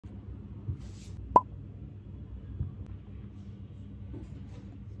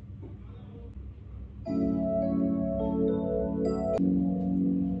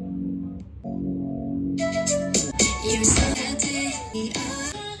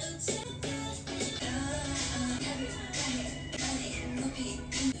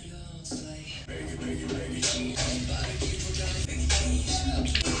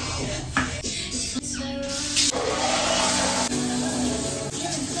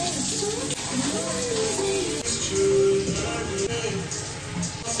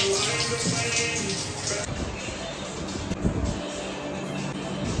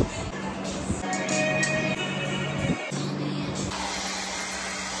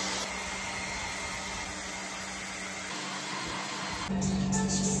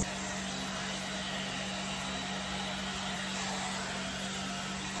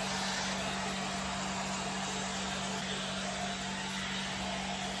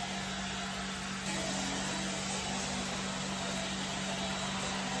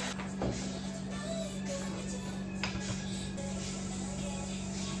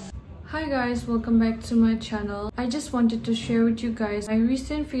Hi guys, welcome back to my channel. I just wanted to share with you guys my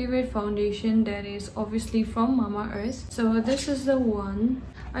recent favorite foundation that is obviously from Mama Earth. So this is the one.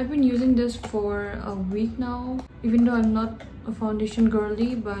 I've been using this for a week now, even though I'm not a foundation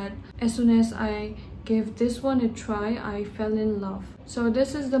girly, but as soon as I gave this one a try, I fell in love. So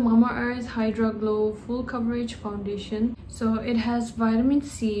this is the Mama Earth Hydra Glow Full Coverage Foundation. So it has vitamin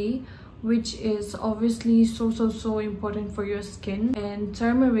C, which is obviously so important for your skin, and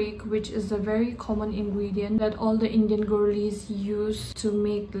turmeric, which is a very common ingredient that all the Indian girlies use to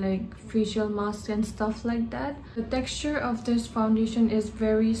make like facial masks and stuff like that. The texture of this foundation is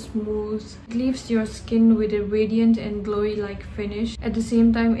very smooth. It leaves your skin with a radiant and glowy like finish. At the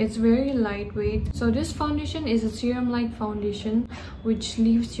same time, it's very lightweight. So this foundation is a serum like foundation which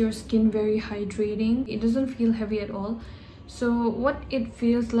leaves your skin very hydrating. It doesn't feel heavy at all. So what it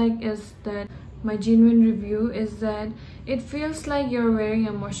feels like is that my genuine review is that it feels like you're wearing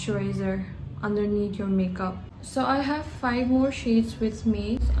a moisturizer underneath your makeup. So I have 5 more shades with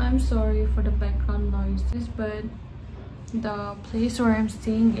me. I'm sorry for the background noises, but the place where I'm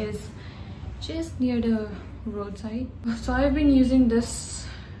staying is just near the roadside. So I've been using this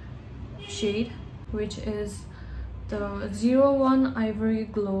shade, which is the 01 Ivory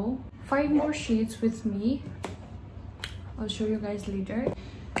Glow. 5 more shades with me. I'll show you guys later.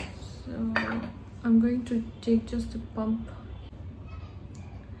 So I'm going to take just a pump.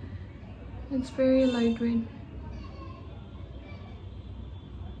 It's very lightweight.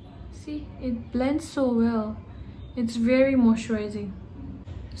 See, it blends so well. It's very moisturizing.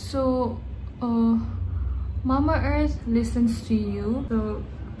 So Mama Earth listens to you, so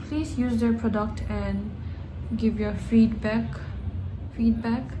please use their product and give your feedback,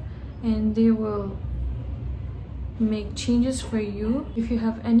 and they will make changes for you. If you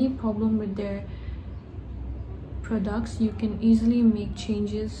have any problem with their products, you can easily make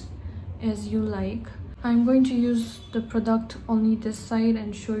changes as you like. I'm going to use the product only this side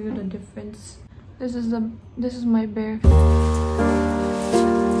and show you the difference. This is my bare.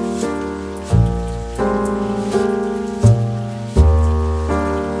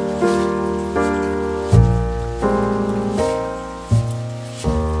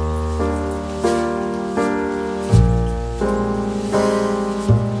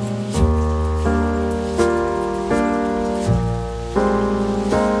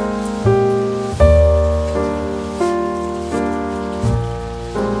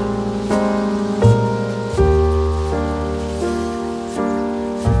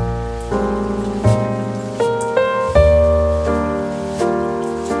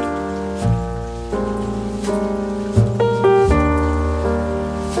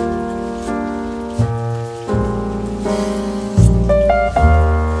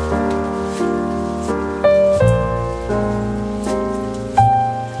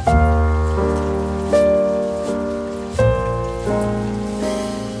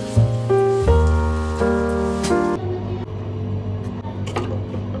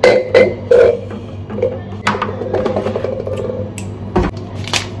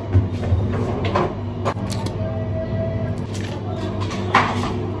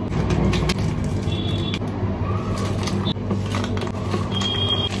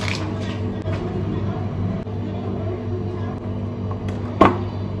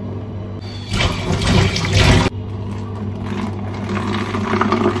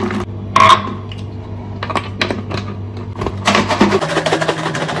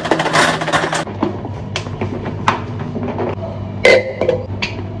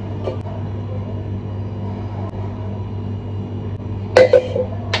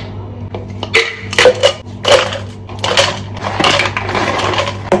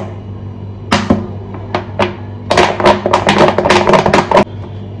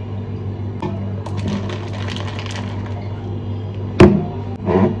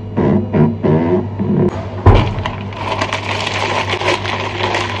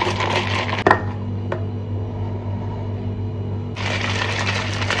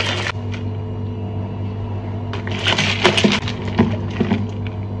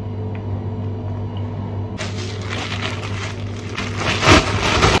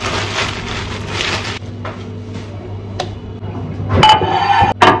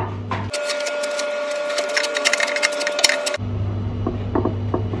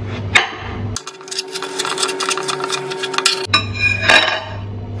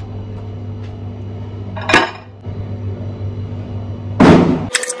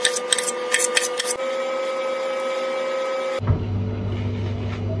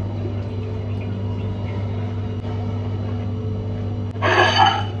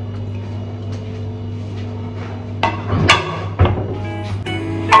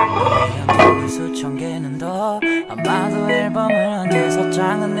 더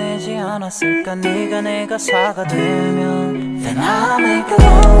장은내지 않았을까 네가 내 가사가 되면 Then I'll make a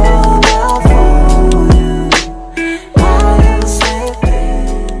love for you While you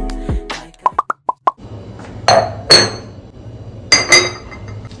sleeping like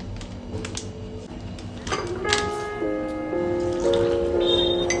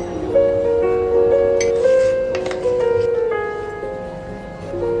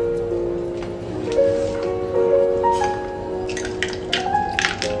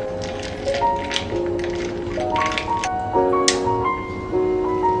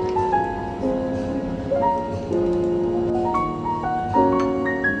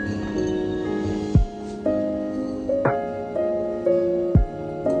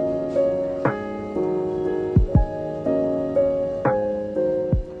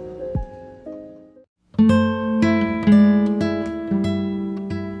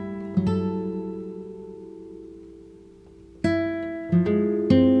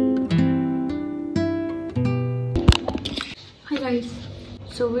Hi guys,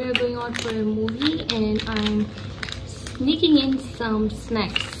 so we're going out for a movie and I'm sneaking in some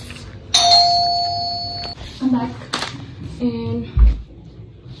snacks. I'm back and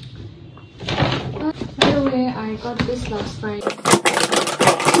by the way, I got this last night.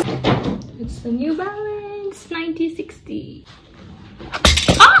 It's the New Balance 9060.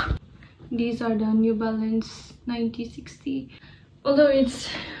 Ah! These are the New Balance 9060. Although it's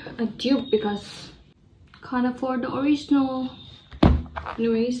a dupe because can't afford the original.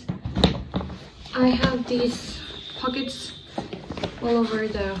 Anyways, I have these pockets all over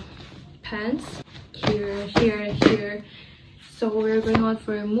the pants, here, here, here. So we're going out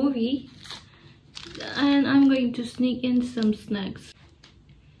for a movie and I'm going to sneak in some snacks.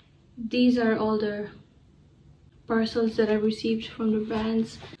 These are all the parcels that I received from the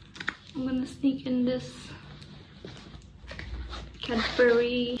brands. I'm gonna sneak in this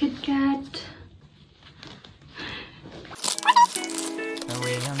Cadbury Kit Kat.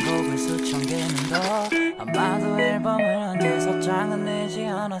 위한 곡을 수천 개는 더 아마도 앨범을 한 6장은 내지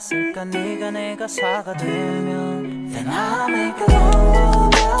않았을까 네가 내 가사가 되면 Then I'll make a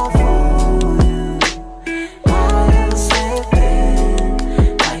love for you While you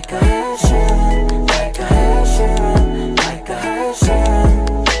sleeping Like a hair Sheeran, like a hair Sheeran, like a hair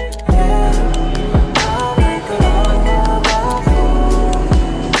Sheeran Yeah I'll make a love for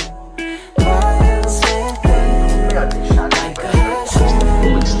you While you sleeping Like a hair Sheeran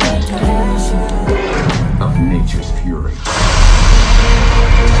of nature's fury.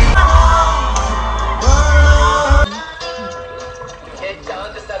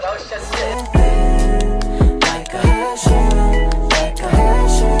 Like a